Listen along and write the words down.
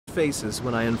faces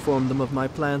when I informed them of my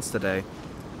plans today.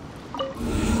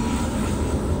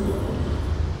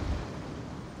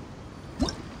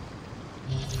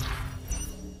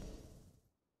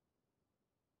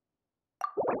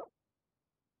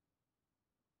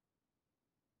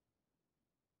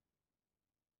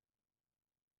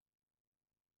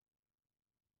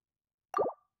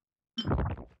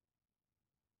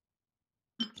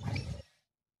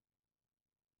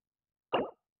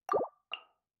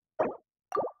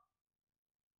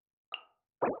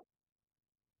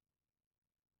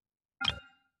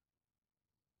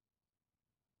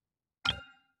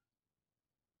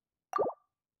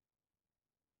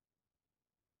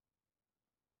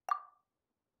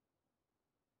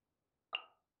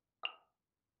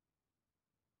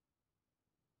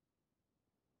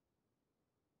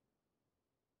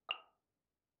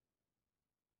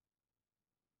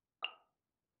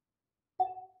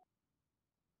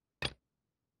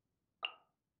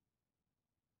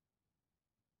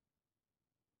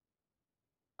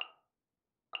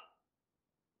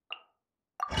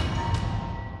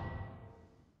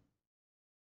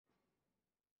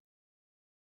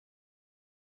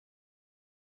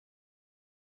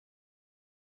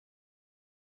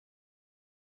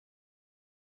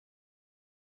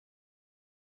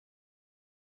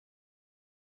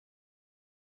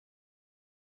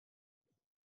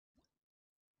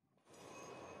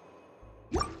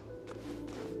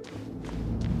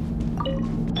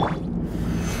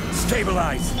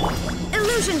 Stabilize!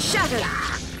 Illusion shattered!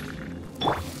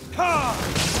 Ha!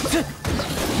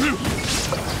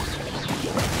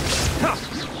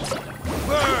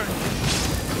 Burn!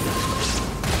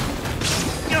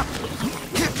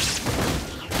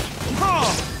 Ha!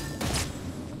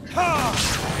 Ha!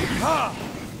 Ha!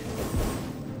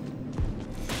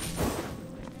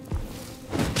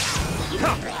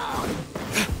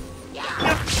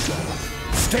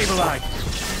 Stabilize!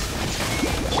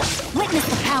 Witness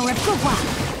the power of Guhua!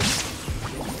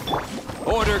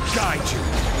 Order guide you!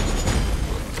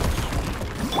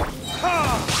 Ha!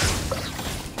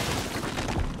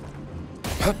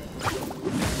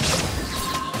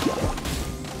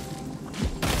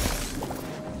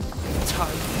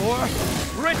 Time for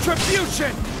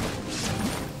retribution!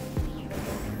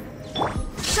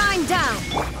 Shine down!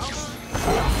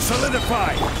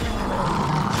 Solidify!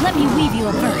 Let me weave you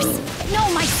a verse. Know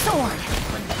my sword!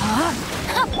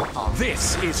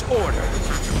 This is order!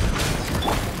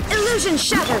 Illusion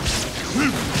shattered!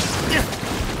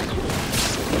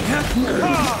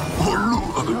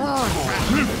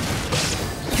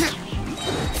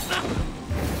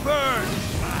 Burn!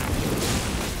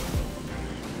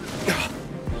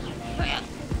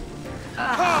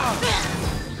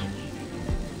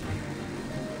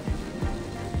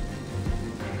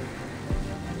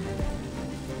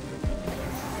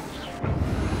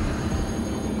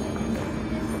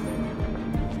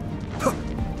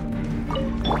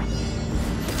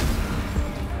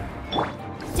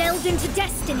 Delved into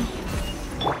destiny!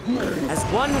 As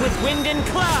one with wind and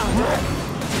cloud!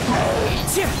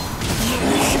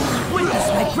 Witness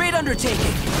my great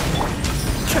undertaking!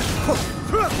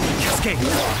 Cascade!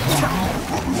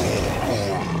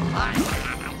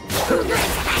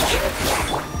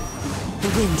 The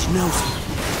wind knows me.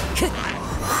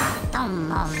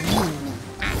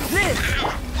 Live!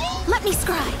 Let me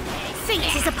scry!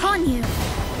 Fate is upon you!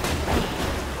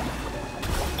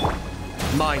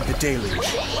 Mind the deluge.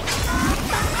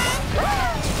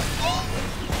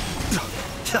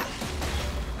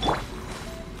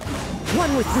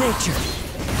 One with nature.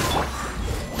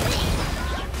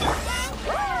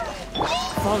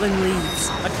 Fallen leaves,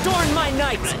 adorn my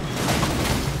night!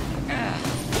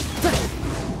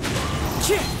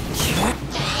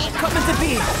 Come into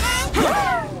being!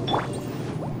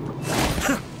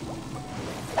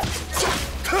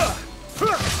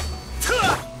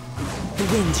 The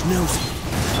wind knows me.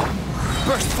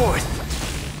 Burst forth!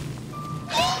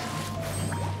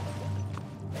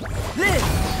 Live!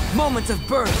 Moments of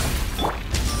birth!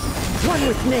 One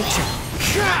with nature!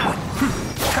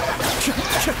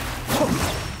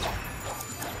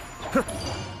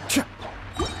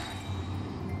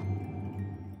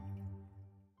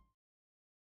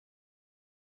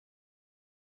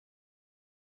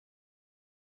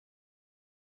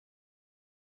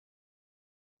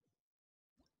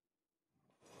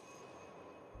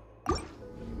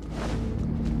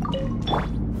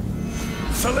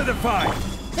 Solidify!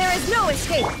 There is no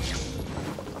escape!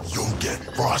 You'll get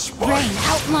frostbite. Rain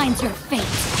outlines your fate!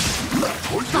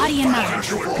 Body and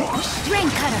mind! Rain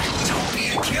cutter! Don't be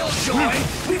a killjoy!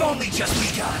 We've only just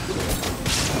begun!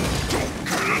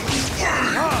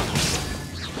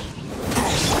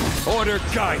 Order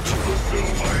guide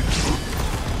you!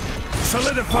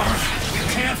 Solidify! You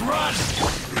can't run!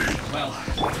 Well,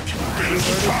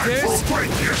 This?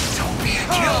 don't be a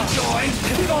killjoy!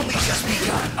 We've only just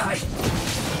begun.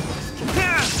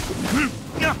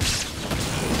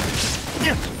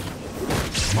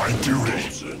 My duty.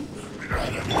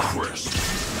 At a quest.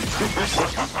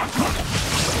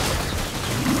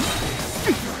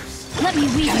 Let me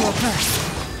weave you a purse.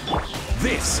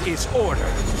 This is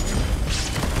order.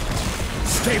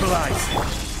 Stabilize.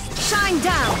 Shine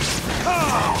down.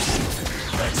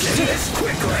 Let's do this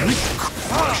quickly!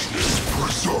 Freshness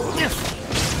preserved.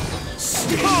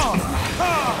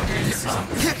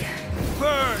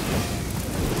 Burn!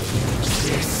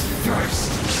 This first!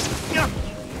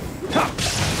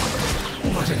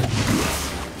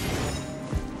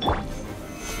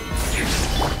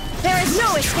 There is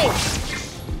no escape.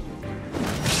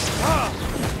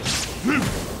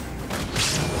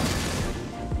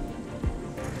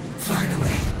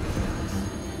 Finally!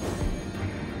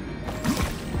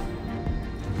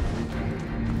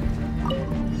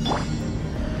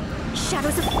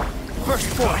 Shadows of... Burst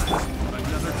forth.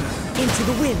 Into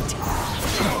the wind.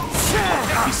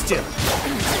 Be still.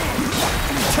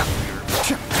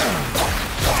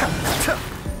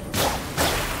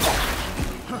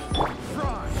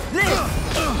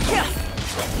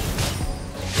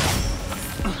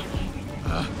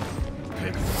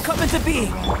 Come into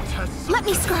being. Let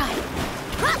me scry.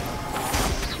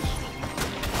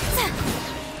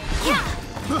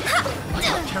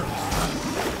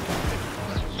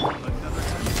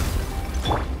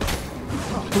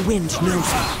 The wind knows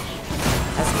me.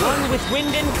 As one with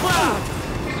wind and cloud.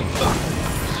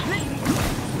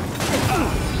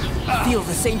 Feel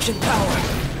this ancient power.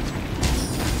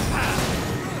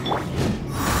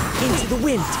 Into the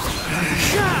wind.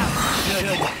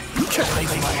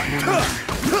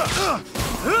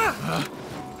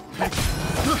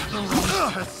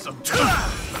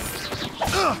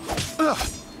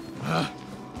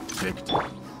 Picked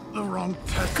the wrong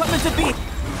test. Come into being.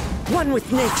 One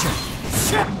with nature.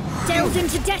 Delve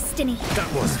into destiny.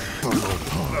 That was The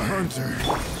hunter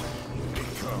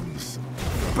becomes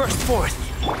Burst forth.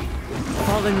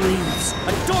 Fallen leaves.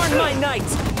 Adorn my night.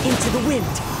 Into the wind.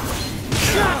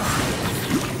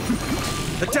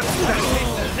 the depth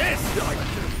of this.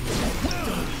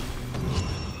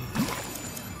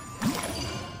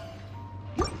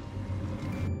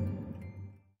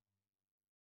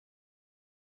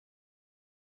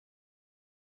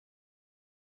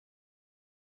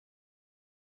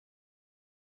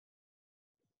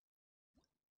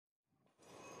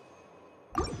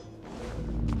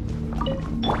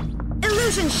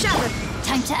 Illusion shattered.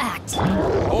 Time to act.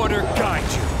 Order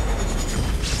guide you.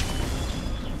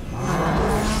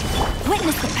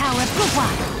 Witness the power of Guhua.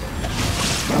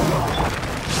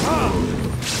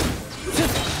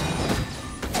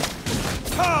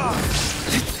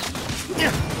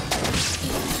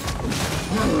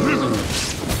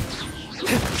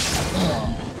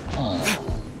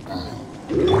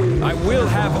 I will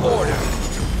have order.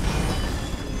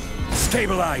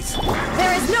 Stabilize.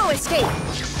 There is no escape.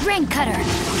 Rain cutter.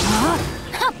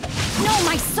 No,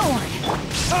 my sword.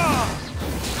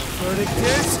 Verdict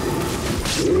is...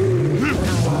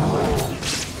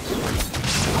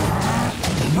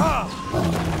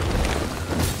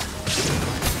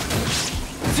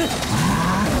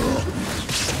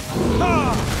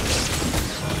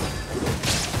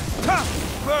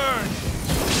 Burn!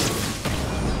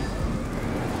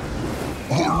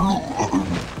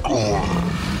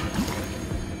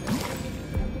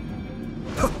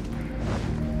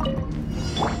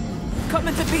 Come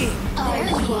into being.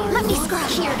 Let me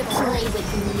scratch. Here to play with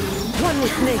me. One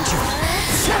with nature.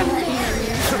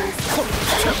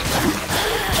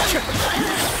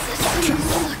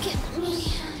 Look at me.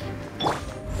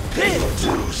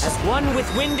 As one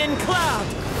with wind and cloud.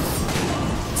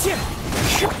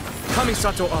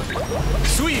 Kamisato Aki.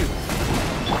 Suiyu!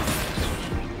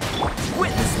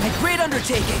 Witness my great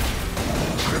undertaking.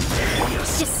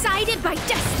 Decided by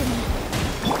destiny.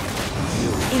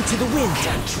 Into the wind.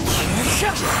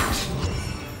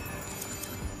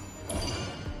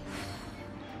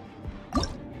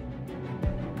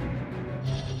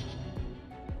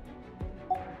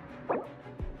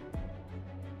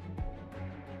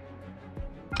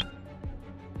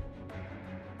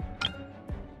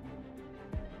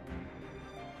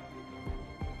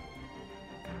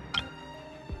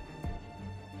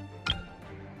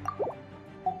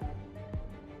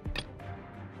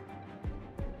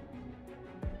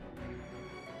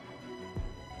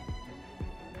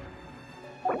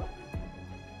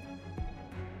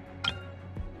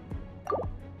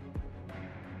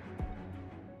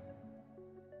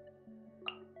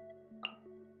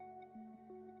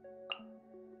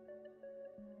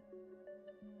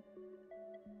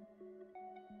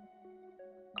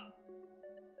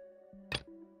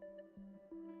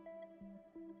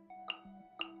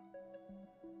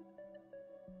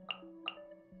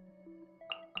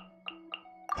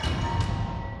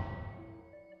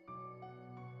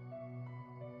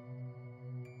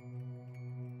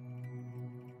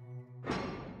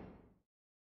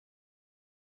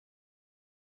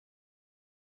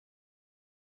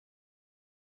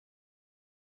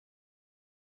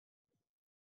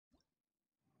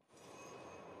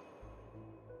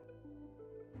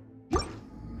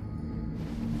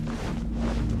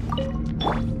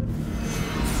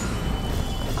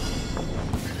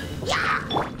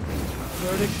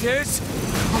 Verdict is...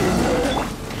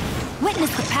 Witness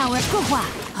the power of Guhua.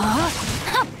 Huh?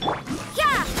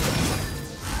 Yeah!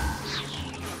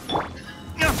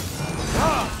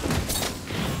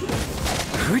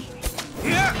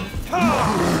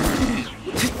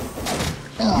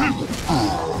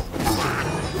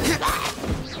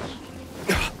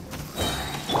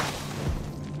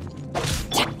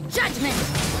 Judgment!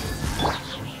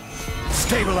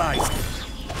 Stabilized.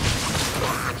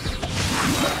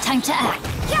 Time to act.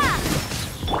 Yeah!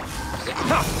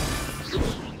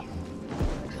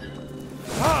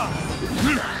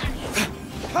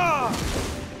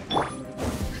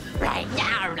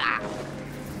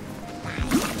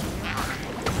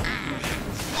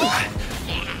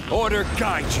 Order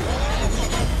guide you.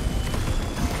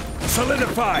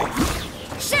 Solidify.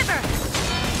 Shiver!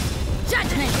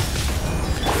 Judgment!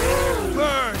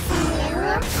 Burn.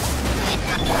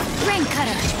 Rain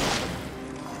cutter!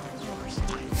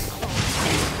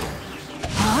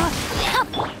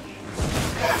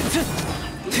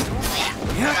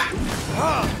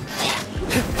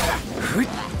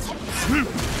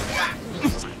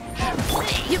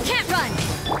 You can't run!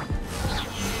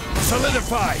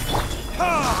 Solidify.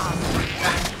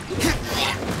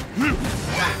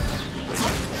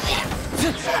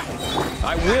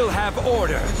 I will have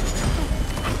order.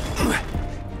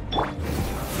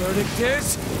 Verdict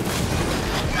is...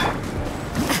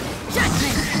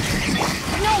 Judgment!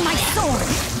 No, my sword!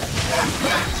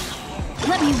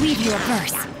 Let me weave you a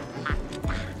verse.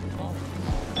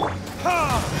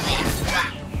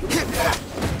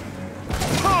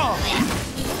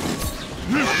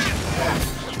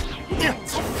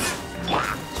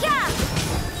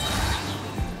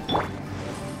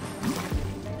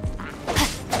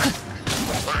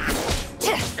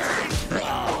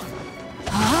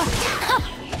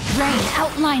 Rain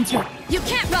outlines your... You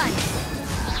can't run!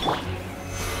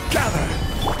 Gather!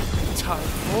 Time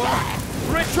for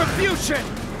retribution!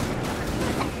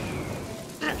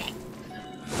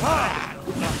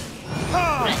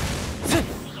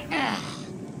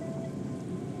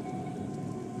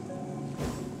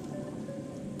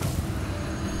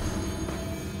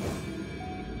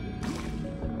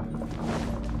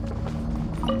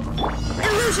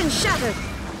 Illusion shattered!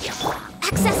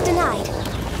 Access denied!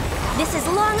 This is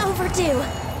long overdue!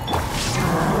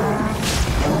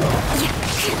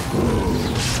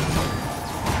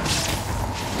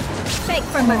 Beg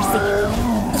for mercy!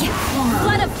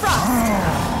 Flood of frost!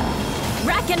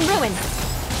 Rack and ruin!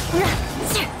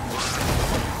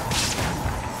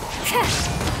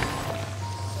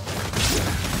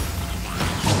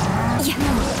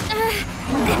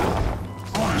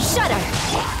 Shudder!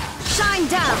 Shine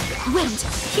down! Wind,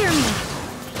 hear me!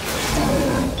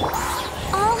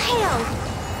 All hail!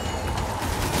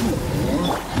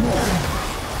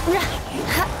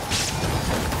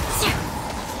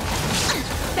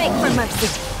 Beg for mercy!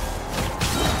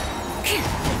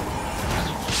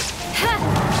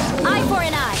 Eye for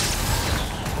an eye!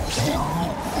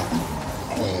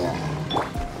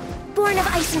 Born of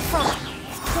ice and frost!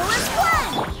 Forest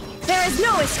one! There is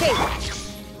no escape!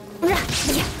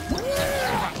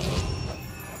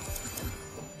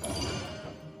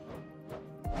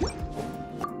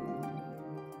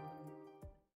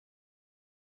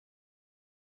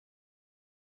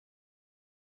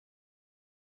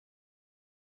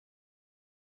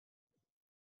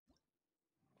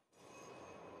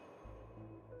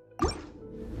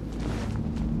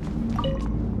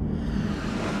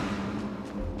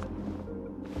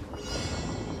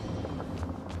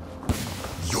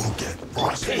 You'll get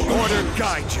frostbite. Order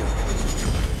guide you.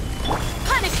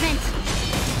 Punishment!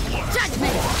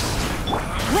 Judgment!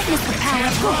 Witness the power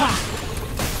of Guhua!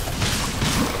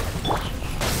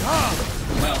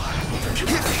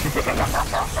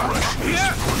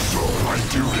 Pursue my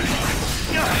duty.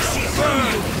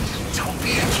 Don't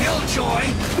be a killjoy.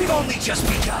 We've only just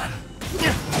begun.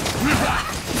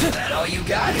 That all you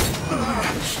got?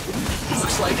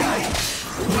 Looks like I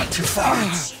went too far.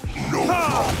 No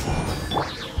problem.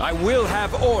 I will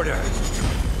have order.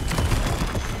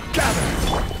 Gather.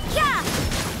 Yeah!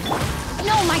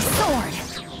 No, my sword!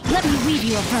 Let me weave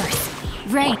you a verse.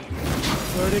 Rain.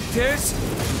 Verdict is...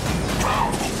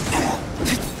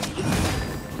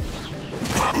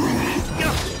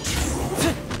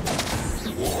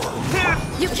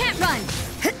 You can't run!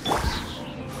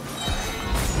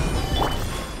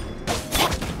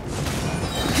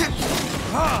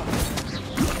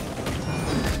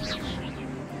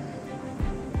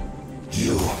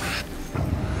 You.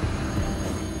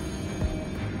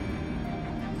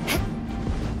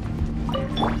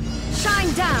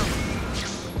 Shine down!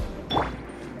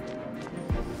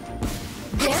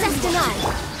 Access denied!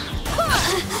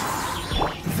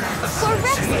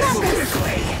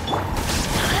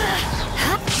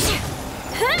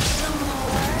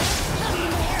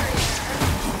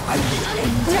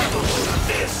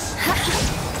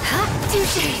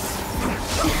 Touché.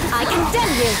 I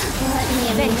condemn you.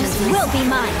 Vengeance will be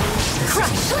mine.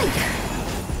 Crush.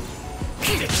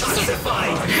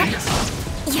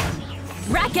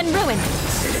 Rack and ruin.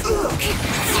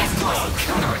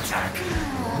 Counterattack.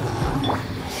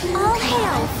 All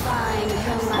hail.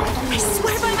 I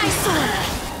swear by my sword.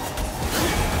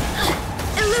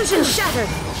 Illusion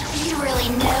shattered. You really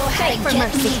know how Beg to for get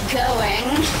mercy. me going.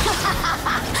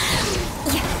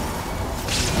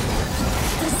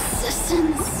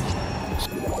 Assassins.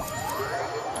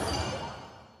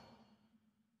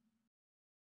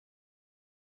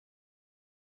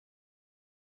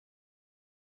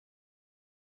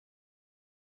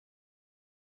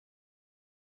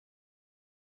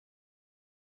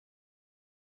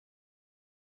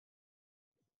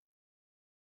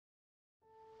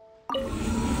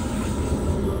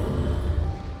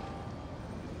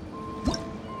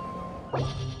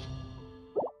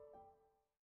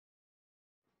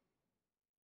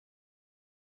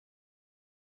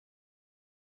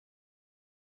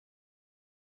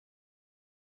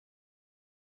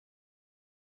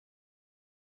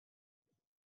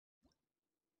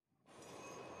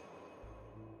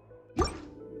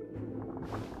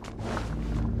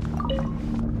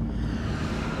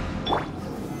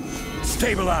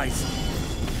 Stabilize!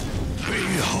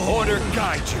 Order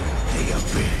guide you!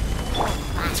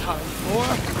 Time for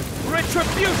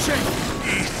retribution!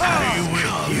 I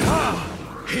will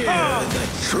hear the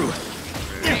truth.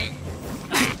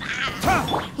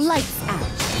 Lights out.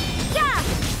 Yeah!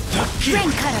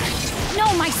 Rain cutter. No,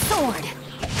 my sword.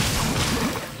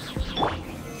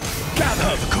 Gather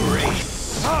of grace.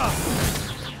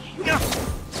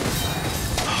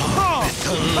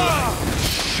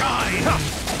 Shine.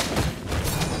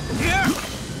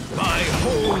 My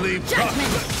holy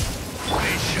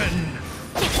proclamation.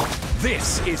 This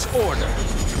is order!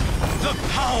 The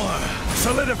power.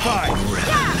 Solidify!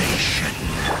 Revelation.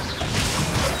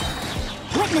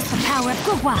 Witness the power of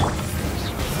Gugwa.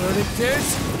 Verdict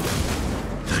is...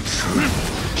 The truth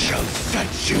shall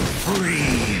set you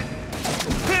free.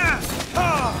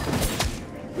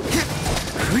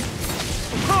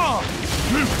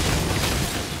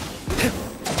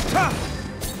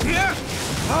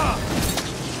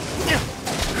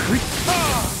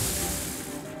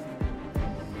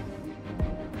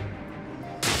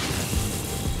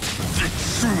 The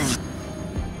truth.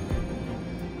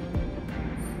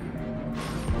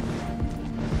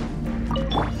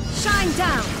 Shine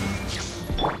down.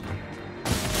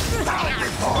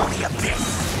 Before the abyss.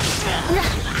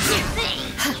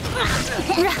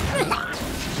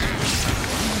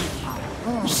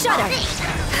 Shudder.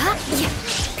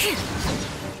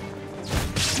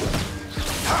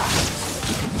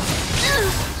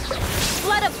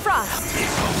 Blood of frost.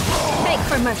 Beg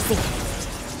for mercy.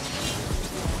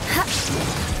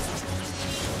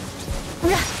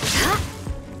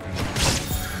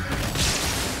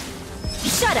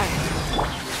 Shudder.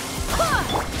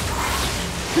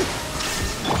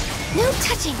 No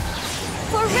touching.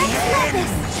 For Rex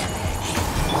Lapis.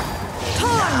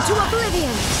 Torn to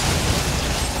oblivion.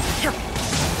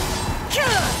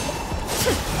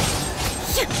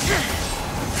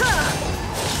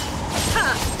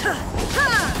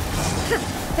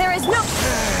 There is no...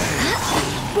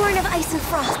 Born of ice and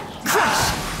frost. Crush.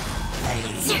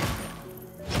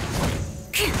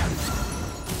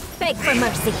 Beg for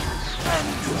mercy.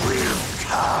 Will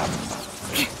come.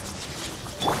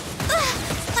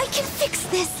 I can fix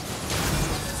this.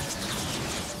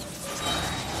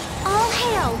 All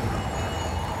hail.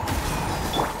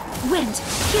 Wind,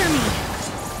 hear me.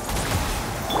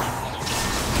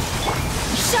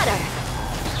 Shudder.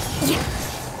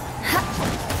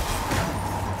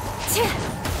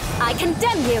 I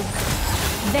condemn you.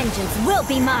 Vengeance will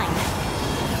be mine.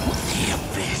 The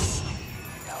abyss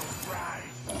shall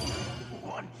rise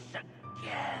once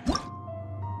again.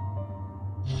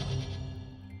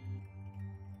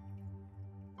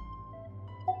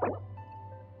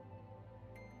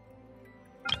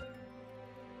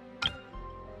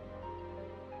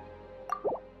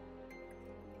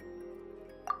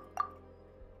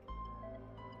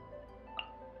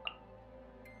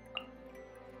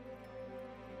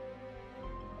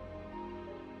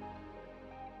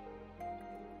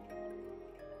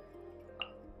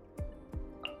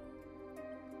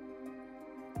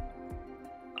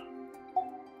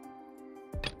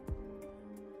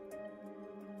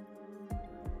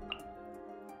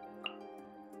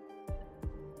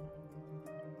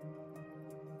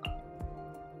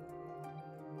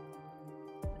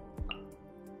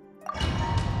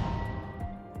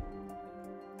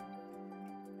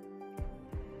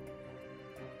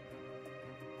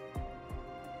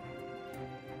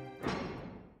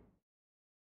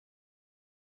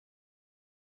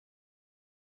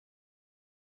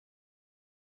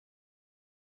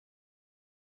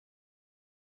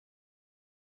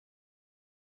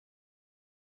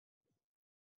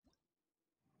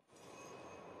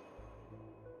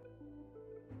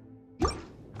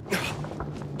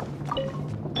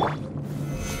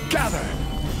 Gather!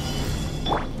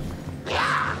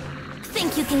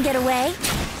 Think you can get away?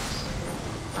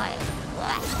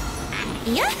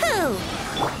 Yahoo!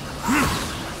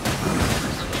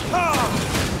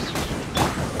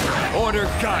 Order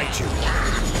guide you.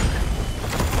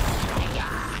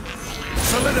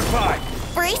 Solidify!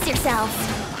 Brace yourselves.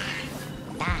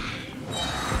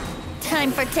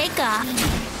 Time for takeoff.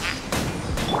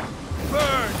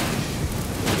 Burn!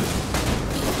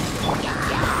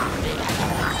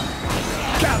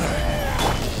 Gather!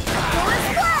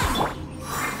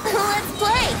 Let's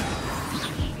play!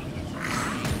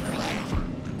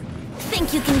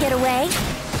 Think you can get away?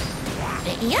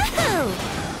 Yahoo!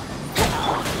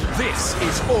 This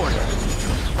is order.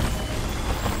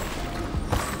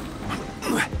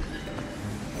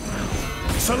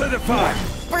 Solidify!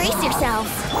 Brace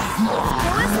yourselves.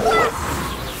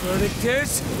 Verdict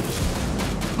is...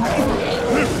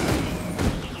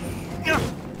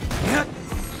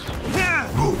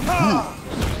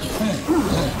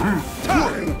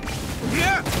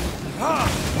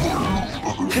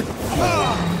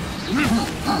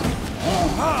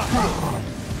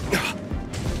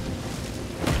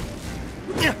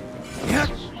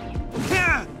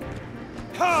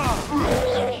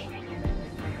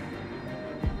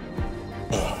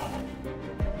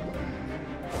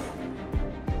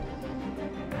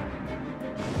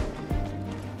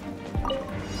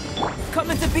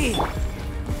 Coming to be!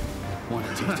 Want a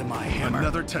taste of my hammer?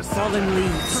 Another test. Fallen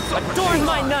leaves, adorn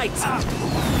my night!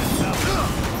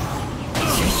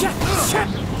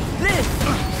 Live!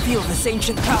 Feel this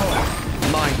ancient power!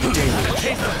 Mind the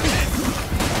daily.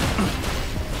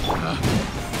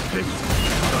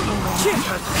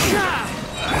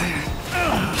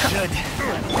 Should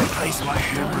replace my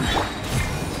hammer.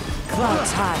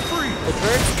 Clouds high, the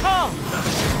birds calm!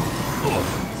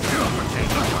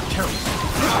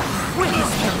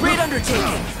 Witness the great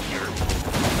undertaking!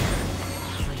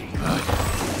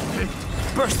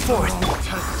 Burst forth!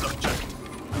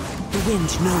 The wind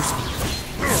knows me.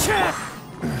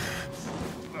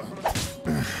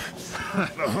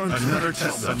 Another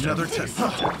test. Another test.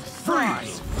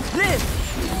 Freeze! Live!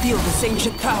 Feel this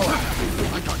ancient power!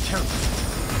 I got careless.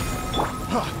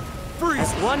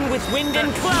 As one with wind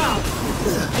and cloud!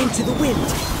 Into the wind!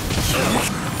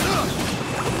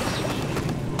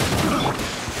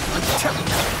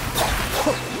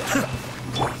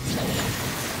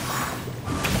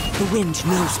 The wind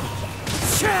knows me.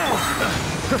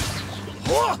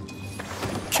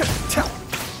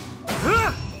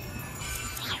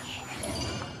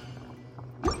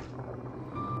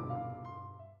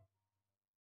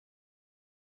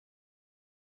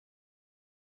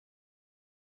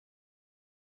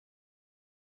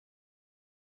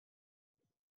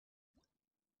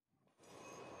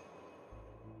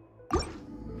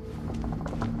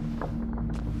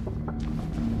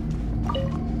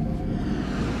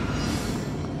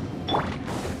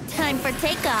 Time for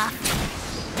takeoff.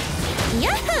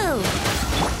 Yahoo!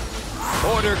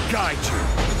 Order guide you.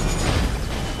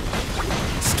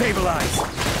 Stabilize.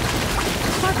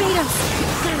 Barbados,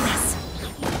 clear this.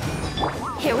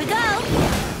 Here we go.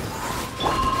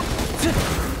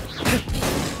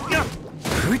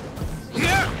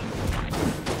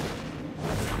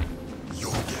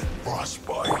 You'll get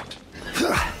frostbite.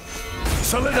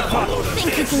 Solidify.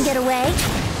 Think you can get away?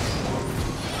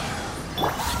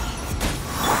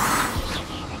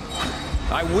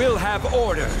 I will have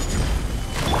order.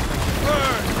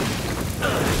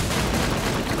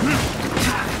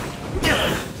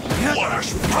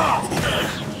 Flash power!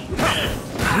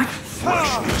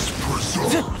 Freshness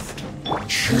preserved.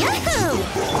 Yahoo!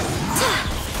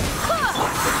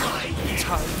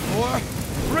 Time for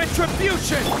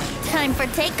retribution. Time for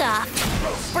takeoff.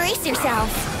 Brace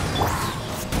yourselves.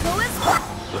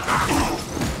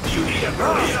 You need a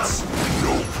brilliance.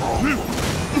 No problem.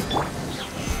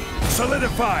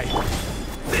 Solidify.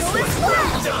 This one's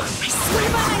well done. I swear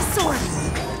by my sword.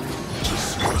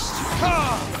 Disgusting.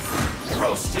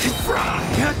 Roasted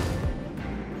fried.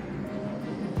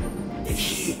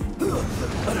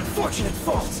 An unfortunate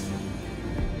fault!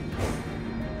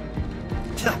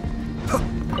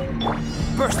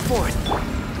 Burst forth!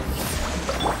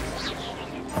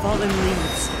 Fallen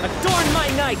leaves, adorn my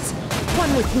night!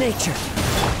 One with nature!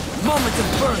 Moment of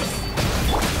birth!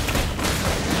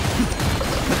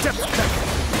 The depth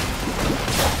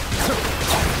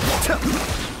check.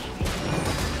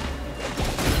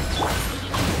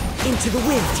 Into the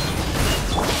wind!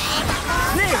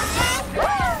 Live!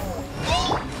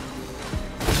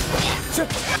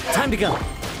 Time to go!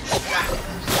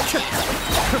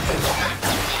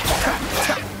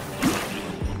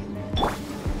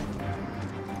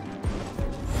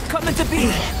 Coming to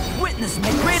be! Witness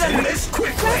my great This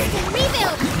quickly!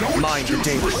 Rebuild! Mind the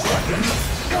daily.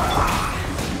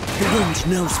 The wind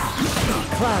knows me.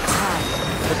 Clouds high.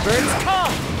 The birds call.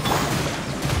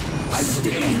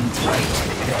 Stand right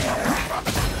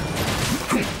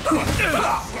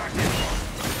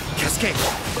Cascade.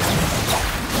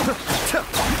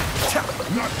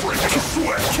 Not breaking a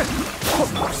sweat!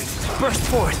 Burst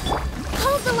forth.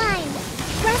 Hold the line!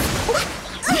 Press...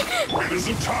 It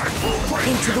isn't time for a break!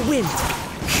 Into the wind.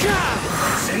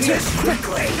 Send this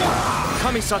quickly!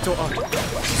 Kamisato Art.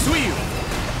 Suiyu.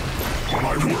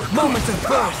 My work Moment of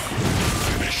birth.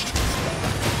 finished.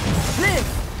 Live.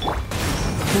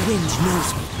 The wind knows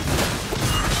me.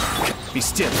 Be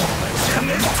still. Send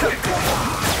this quickly!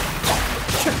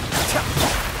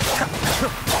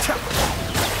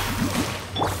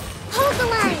 Hold the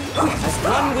line! As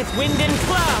one with wind and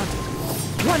cloud.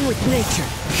 One with nature.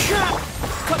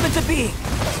 Come into being.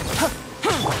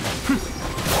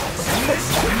 Send this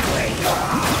quickly!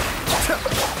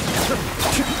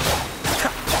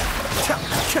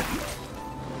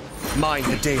 Mind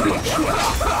the daily.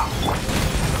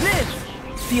 Live.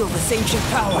 Feel this ancient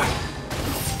power.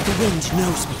 The wind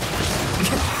knows me.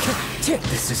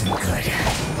 This isn't good.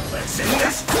 Let's end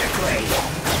this quickly!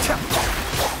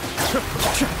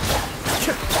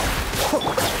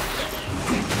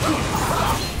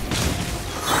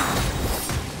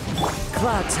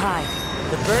 Clouds high.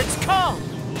 The birds call.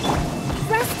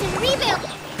 Rest and rebuild!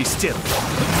 Be still.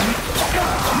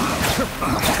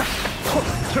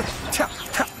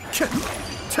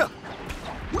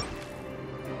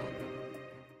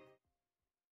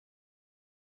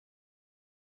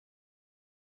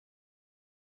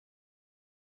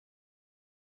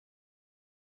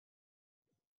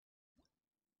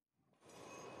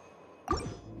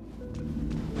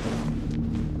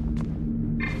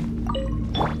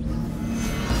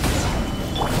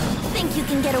 Think you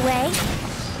can get away?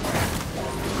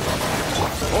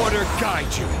 Order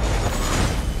guide you.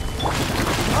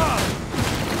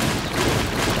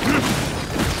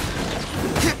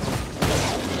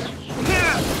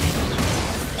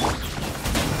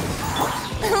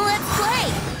 Let's play!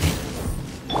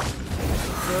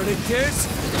 Verdict is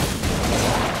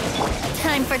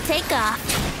Time for takeoff.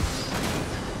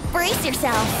 Brace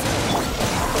yourselves.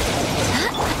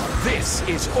 this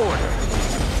is order.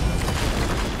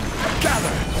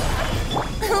 Gather.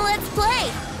 Let's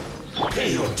play!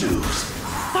 Pay your dues.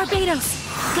 Barbados,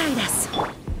 guide us.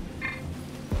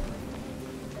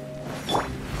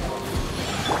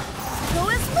 Go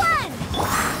as one!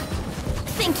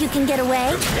 Think you can get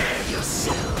away?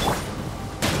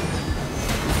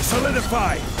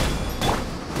 Solidify.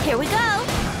 Here we go!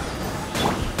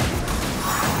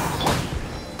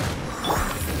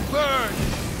 Burn.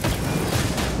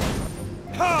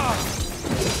 Ha.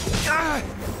 Ah.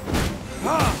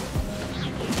 Ha.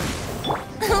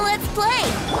 Let's play!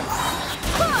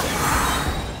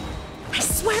 I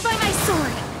swear by my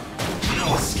sword.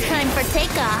 Time for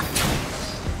takeoff.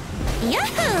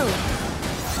 Yahoo!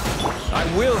 I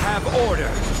will have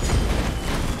order.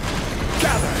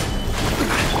 Gather.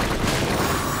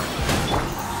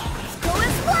 Go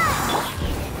as one!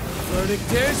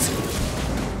 Verdict is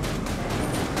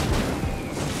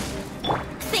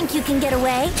Think you can get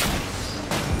away?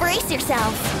 Brace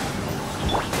yourselves.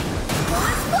 Go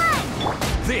as one!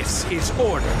 this is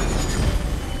order.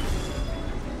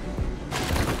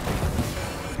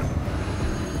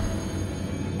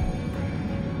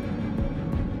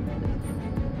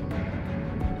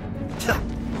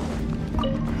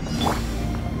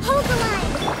 Hold the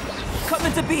line! Come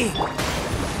into being.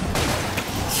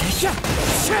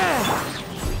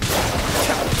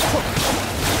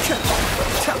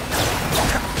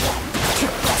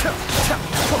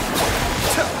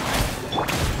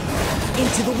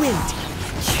 Into the wind.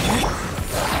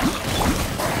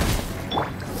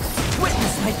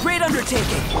 Witness my great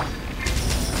undertaking.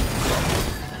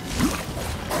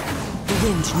 The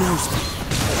wind knows me.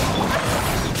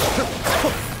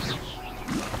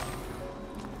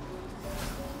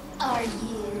 Are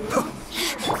you?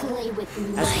 Play with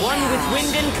me. As one with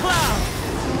wind and cloud.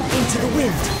 Into the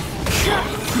wind.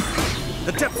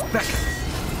 The depths beckon.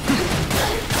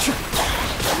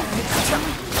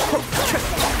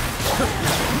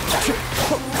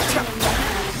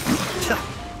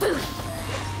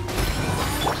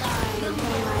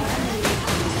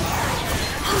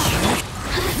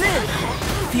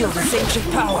 Feel this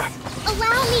ancient power.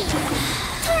 Allow me!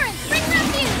 Torrent, bring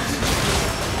refuge!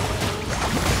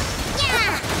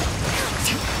 Yeah!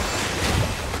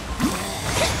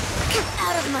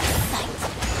 Out of my sight.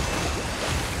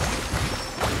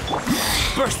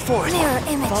 burst forth. Mirror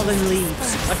image. Fallen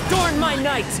leaves, adorn my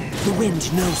night. The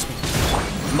wind knows me.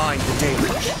 Mind the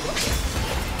deluge.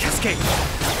 Cascade.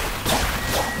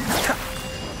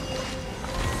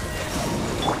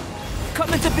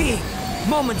 Come into being.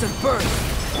 Moments of birth.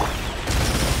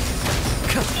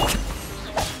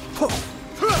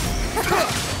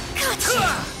 Gotcha.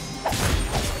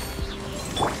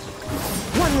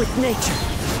 One with nature.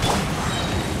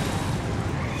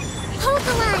 Hold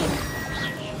the line.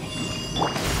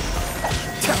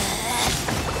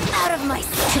 Out of my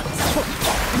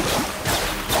sight.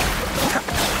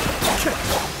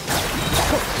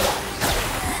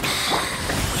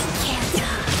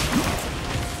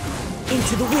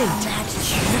 Into the wind.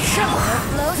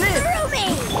 Blows through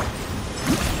me.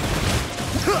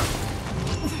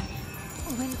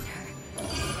 Winter.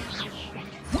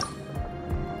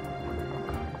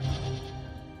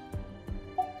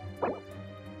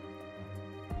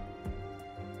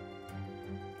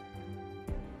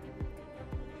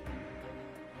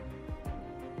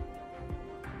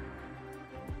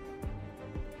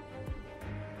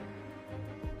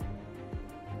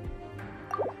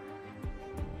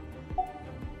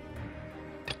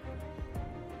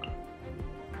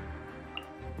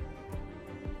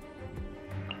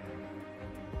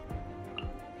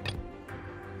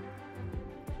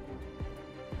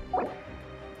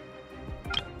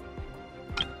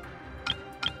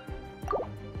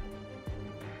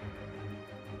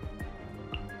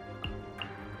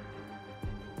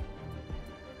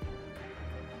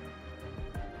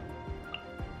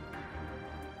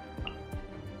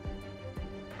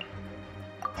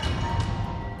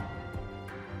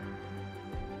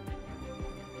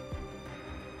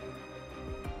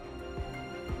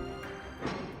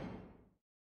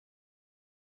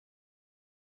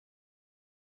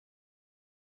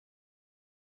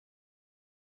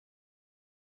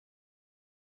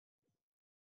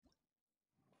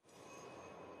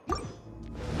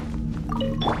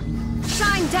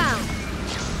 Shine down!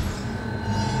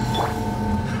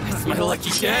 It's my lucky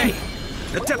day.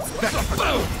 The depths beckon.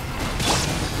 Boom!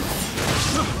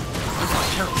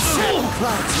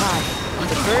 Clouds high.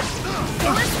 The bird.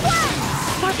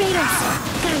 Barbados,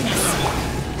 guide us.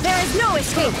 There is no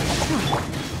escape.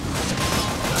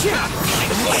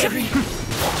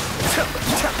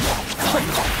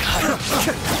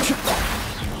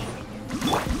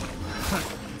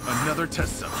 Another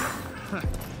test subject.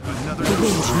 Another The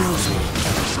wind knows me.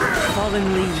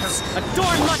 Fallen leaves,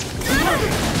 adorn my...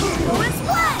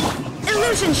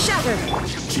 Illusion shattered.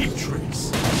 cheap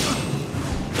tricks.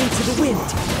 Into the wind.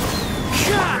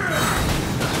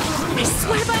 I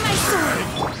swear by my sword.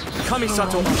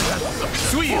 Kamisato.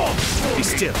 Suio. Be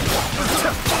still.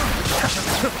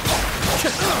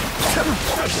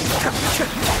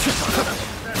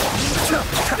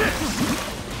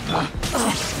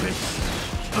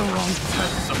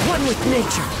 One with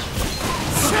nature.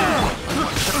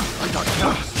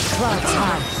 Clouds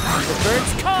high. The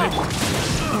birds come.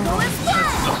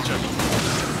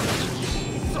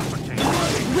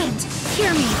 Wind,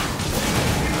 hear me.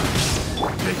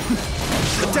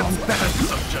 The depths beckon.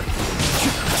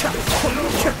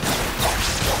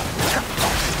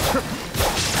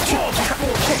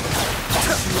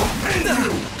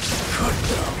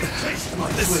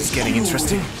 This is getting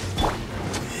interesting.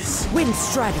 Wind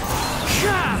strider. Go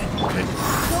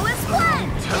as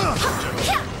planned.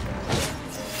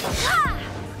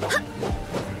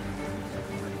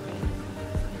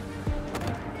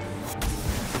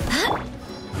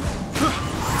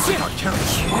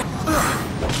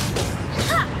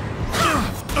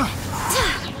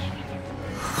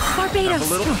 Barbados, Up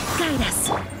a little. guide us.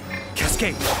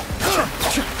 Cascade.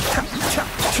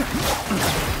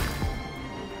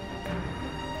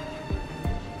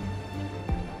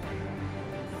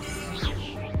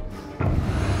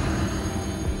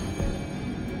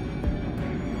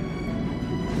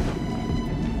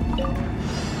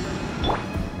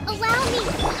 Allow me.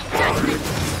 Judgment.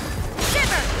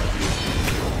 Shiver.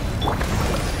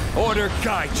 Order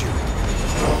guide you.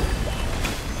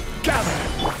 Gather.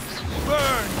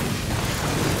 Burn.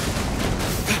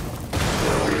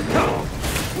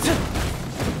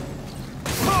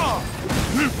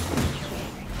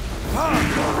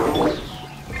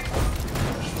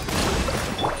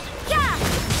 Yeah.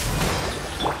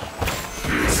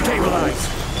 Stabilize.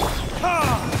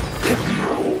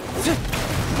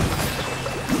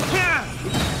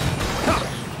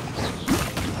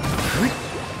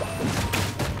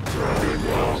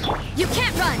 You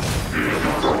can't run.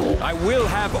 I will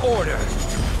have order.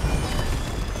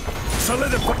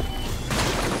 Solidify.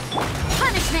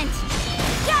 Punishment.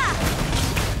 Yeah.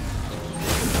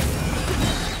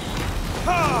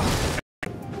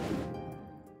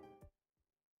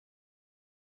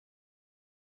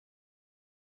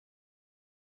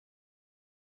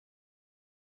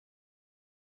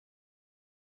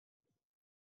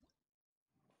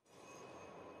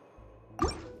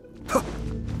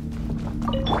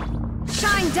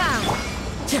 down.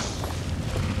 As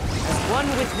one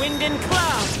with wind and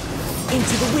cloud.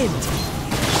 Into the wind.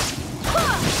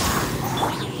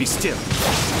 Be still.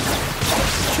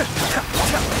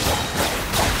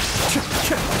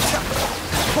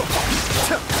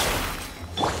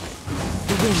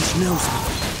 The wind knows me.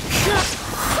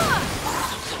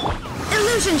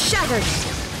 Illusion shattered.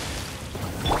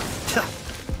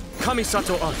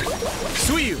 Kamisato up.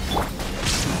 Suiyu.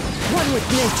 One with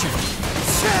nature.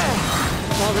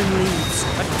 Fallen leaves.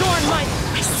 Adorn my...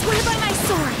 I swear by my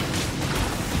sword.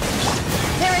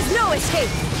 There is no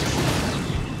escape.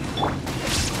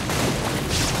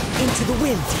 Into the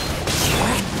wind.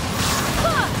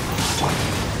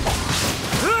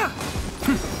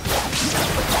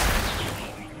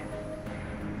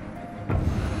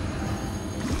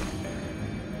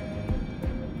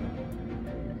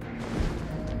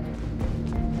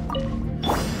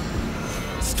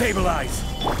 Stabilize.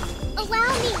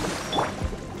 Allow me.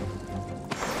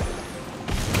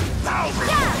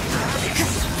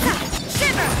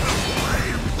 Shiver.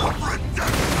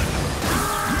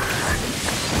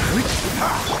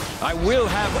 I will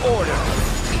have order.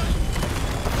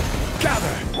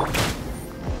 Gather.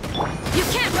 You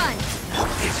can't run.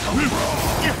 Peace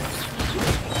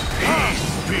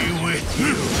be with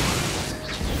you.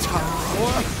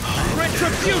 Or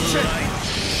retribution.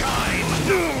 Shine.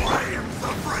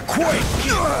 Quake.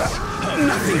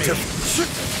 Nothing to...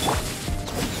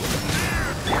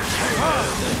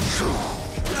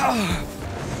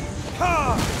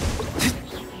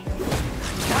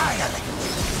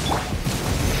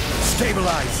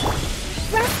 Stabilize.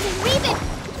 Rest and leave it.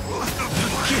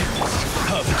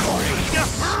 Of grace.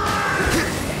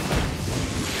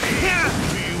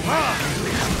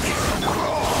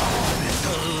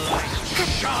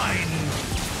 Shine.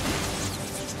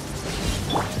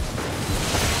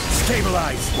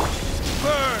 Stabilize.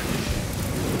 Burn.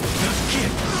 The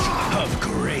gift of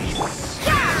grace.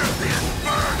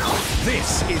 This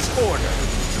is order.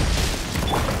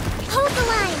 Hold the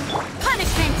line.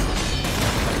 Punishment.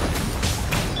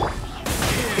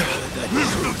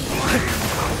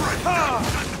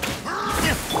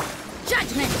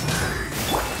 Judgment.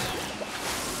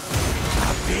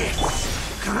 Abyss.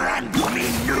 Grant me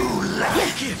new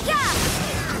life. Yeah.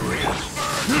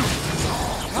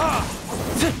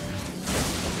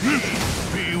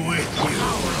 Be with you.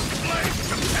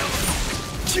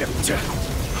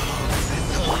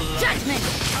 Judgment.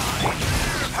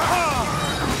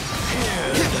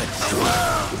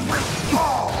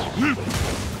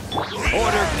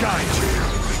 Order guide you.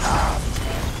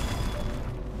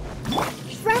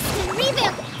 Rest and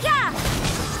rebuild. Yeah.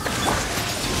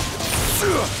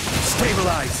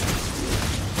 Stabilize.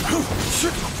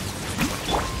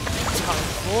 Time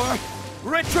for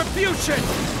retribution.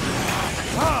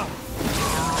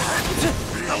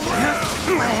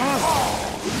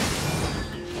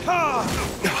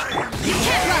 You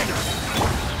can't run.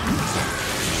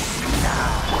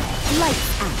 Lights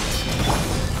out.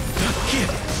 The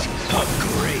gift of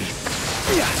grace.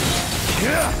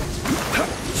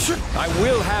 I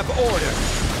will have order.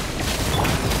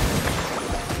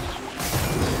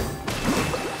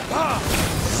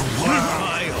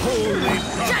 My holy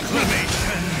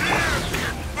proclamation.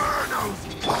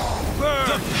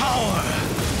 The power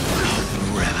of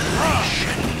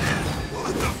revelation.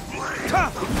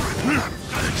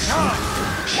 The truth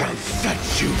shall set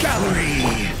you free.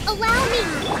 Allow me.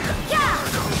 Yeah.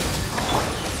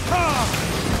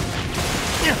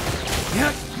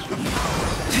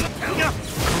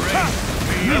 Grace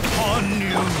be upon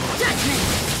you. Judgment.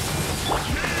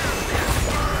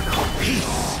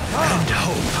 Peace and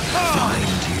hope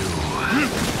find you.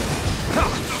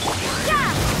 Yeah.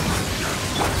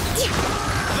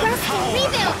 Rest and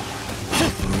rebuild.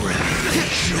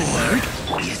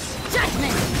 Revelation.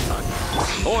 Judgment.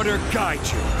 Order guide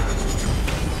you.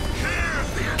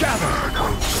 Gather.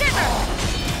 Shiver.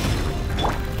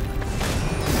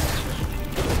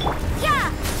 Yeah.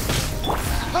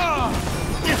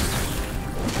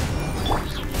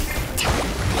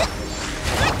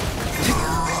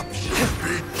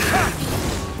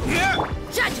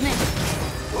 Judgment.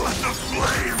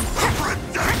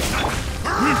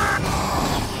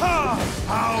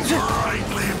 How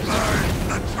brightly burns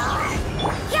the truth.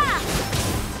 Yeah.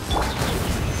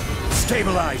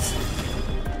 Stabilize.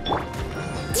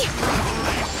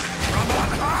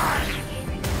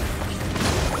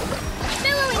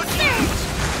 Billowing surge.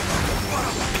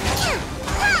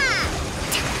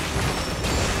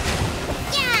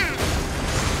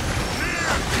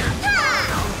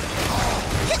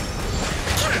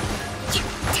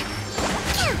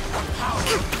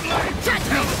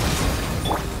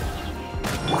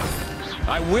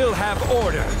 I will have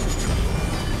order.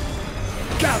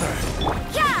 Gather.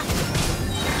 Yeah!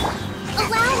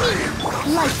 Allow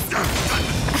me! Lights out.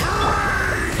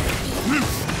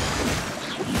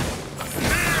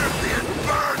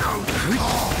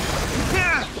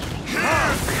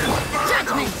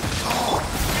 Judgment!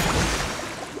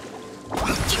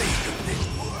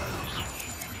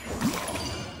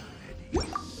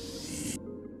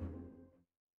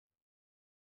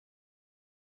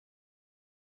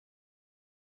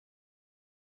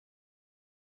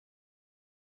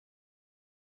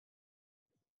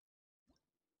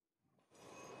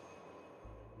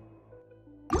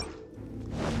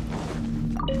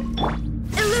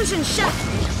 Illusion shift!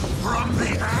 From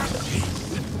the ashes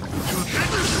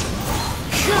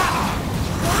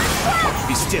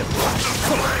Be still.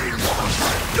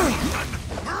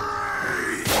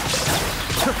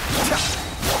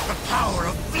 the power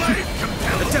of flame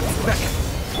compels The depths back.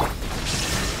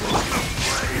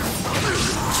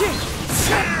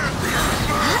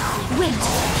 Wait,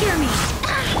 hear me!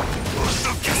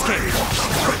 Cascade.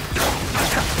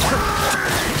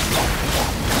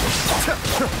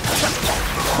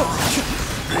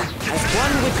 As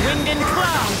one with wind and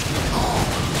cloud.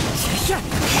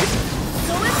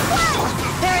 Go with flow!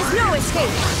 There is no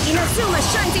escape! Inazuma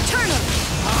shines eternal!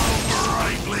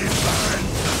 brightly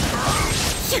burns.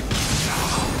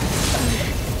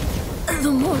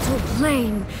 The mortal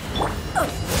plane of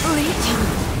fleeting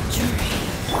dream.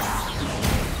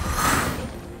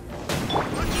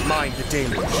 Mind the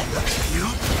deluge.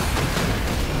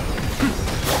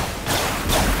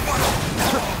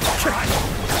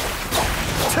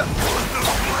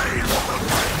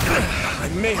 I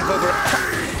may have over...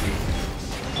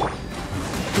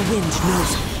 The wind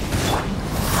knows me.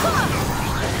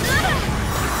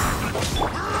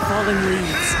 Falling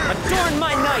leaves, adorn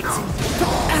my night!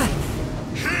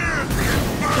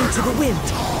 Into the wind!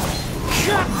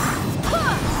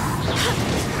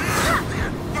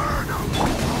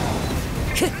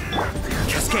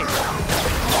 Cascade.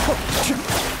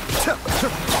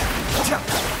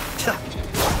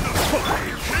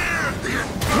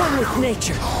 One with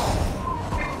nature.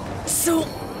 So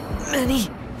many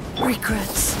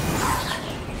regrets.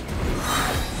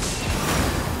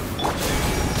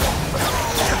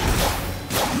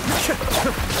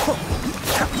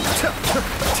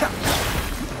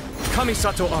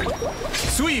 Kamisato up.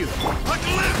 Suiyu.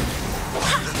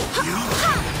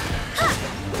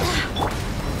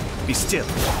 Be still.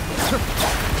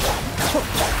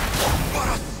 What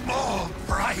a small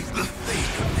price to think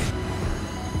of it.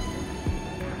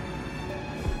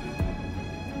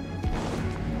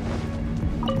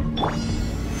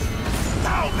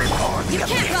 Bow before the You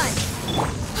can't run!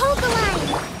 Hold the line!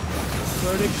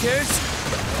 Verdictors.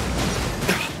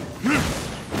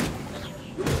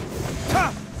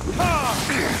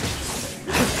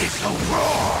 It's a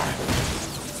roar!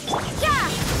 Yeah!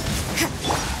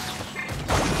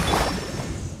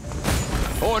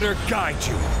 Order guide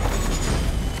you.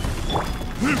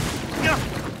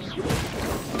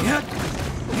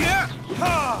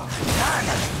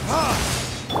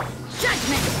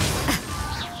 Judgment!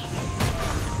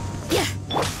 Yeah!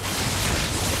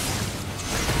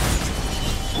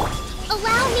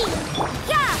 Allow me!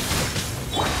 Yeah!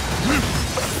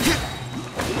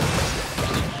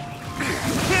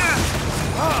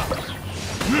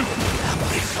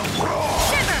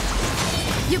 Shiver!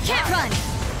 You can't run!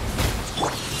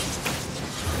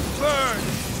 Burn.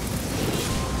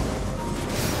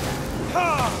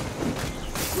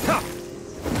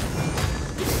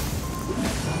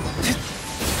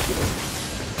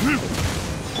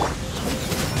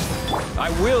 I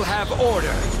will have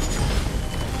order.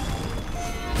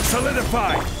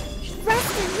 Solidify.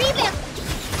 Rest and rebuild!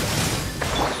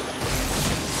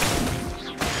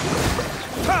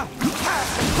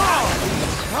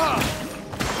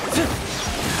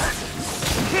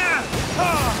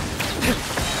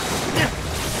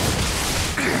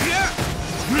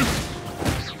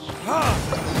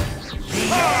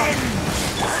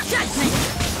 Judgment!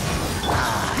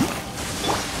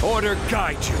 Order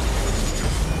guide you.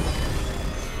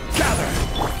 Gather.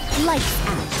 Lights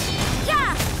out!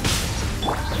 Yeah!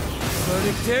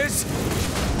 Verdict is...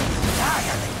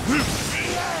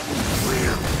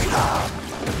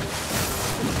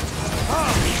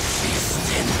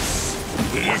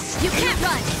 You can't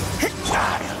run!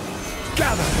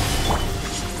 Gather.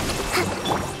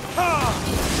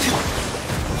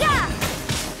 Yeah!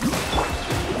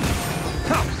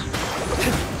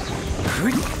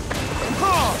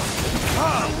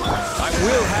 I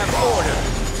will have order.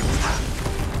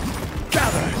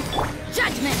 Gather.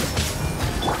 Judgment!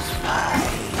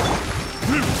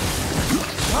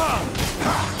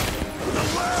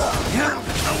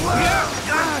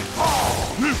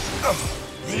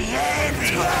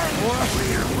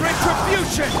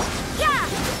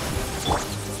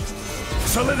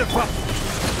 Solidify!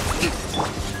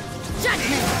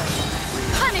 Judgment!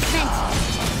 Punishment!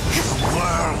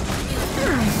 World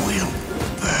will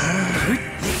burn.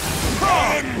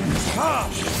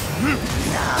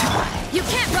 You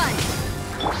can't run!